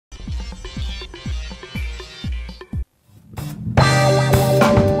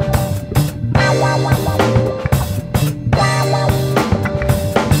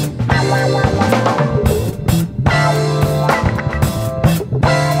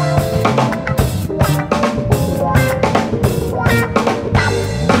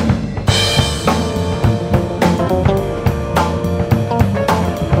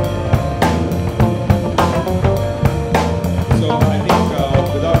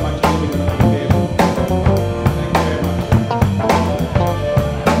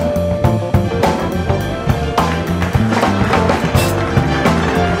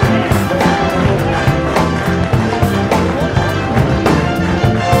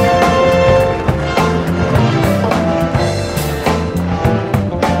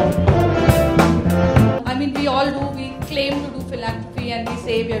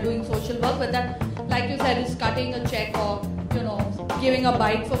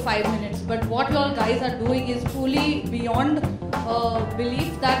fight for 5 minutes. But what you all guys are doing is truly beyond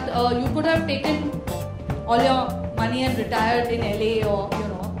belief, that you could have taken all your money and retired in LA or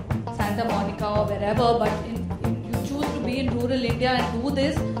Santa Monica or wherever, but you choose to be in rural India and do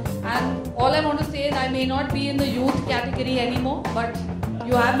this. And all I want to say is, I may not be in the youth category anymore, but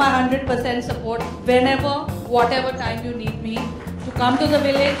you have my 100% support whenever, whatever time you need me to come to the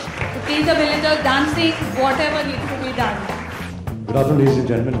village, to teach the villagers dancing, whatever needs to be done. Good afternoon, ladies and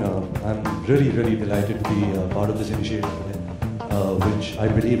gentlemen. I'm really, really delighted to be part of this initiative today, which I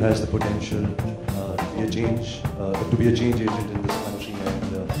believe has the potential to be a change agent in this country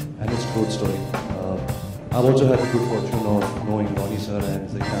and its growth story. I've also had the good fortune of knowing Ronnie sir and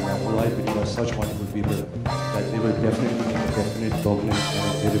Zaina ma'am, who I believe are such wonderful people that they will definitely make a definite, dominant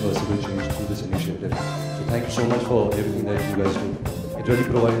and irreversible change through this initiative. So thank you so much for everything that you guys do. It really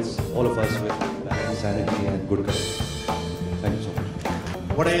provides all of us with balance, sanity and good courage. Thank you so much.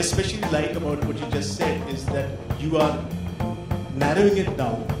 What I especially like about what you just said is that you are narrowing it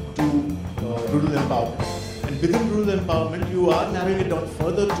down to rural empowerment. And within rural empowerment, you are narrowing it down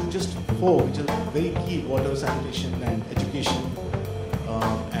further to just 4, which are very key: water, sanitation, and education,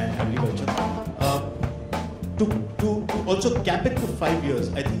 and agriculture. To also cap it to 5 years,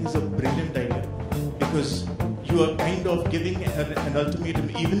 I think is a brilliant idea, because you are kind of giving an ultimatum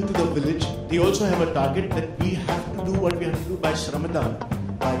even to the village. They also have a target that we have to do what we have to do by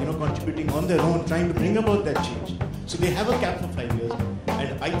Shramadhan, by contributing on their own, trying to bring about that change. So they have a cap for 5 years,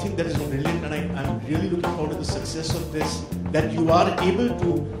 and I think that is brilliant, and I'm really looking forward to the success of this, that you are able to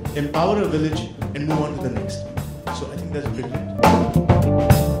empower a village and move on to the next. So I think that's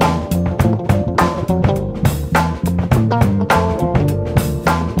brilliant.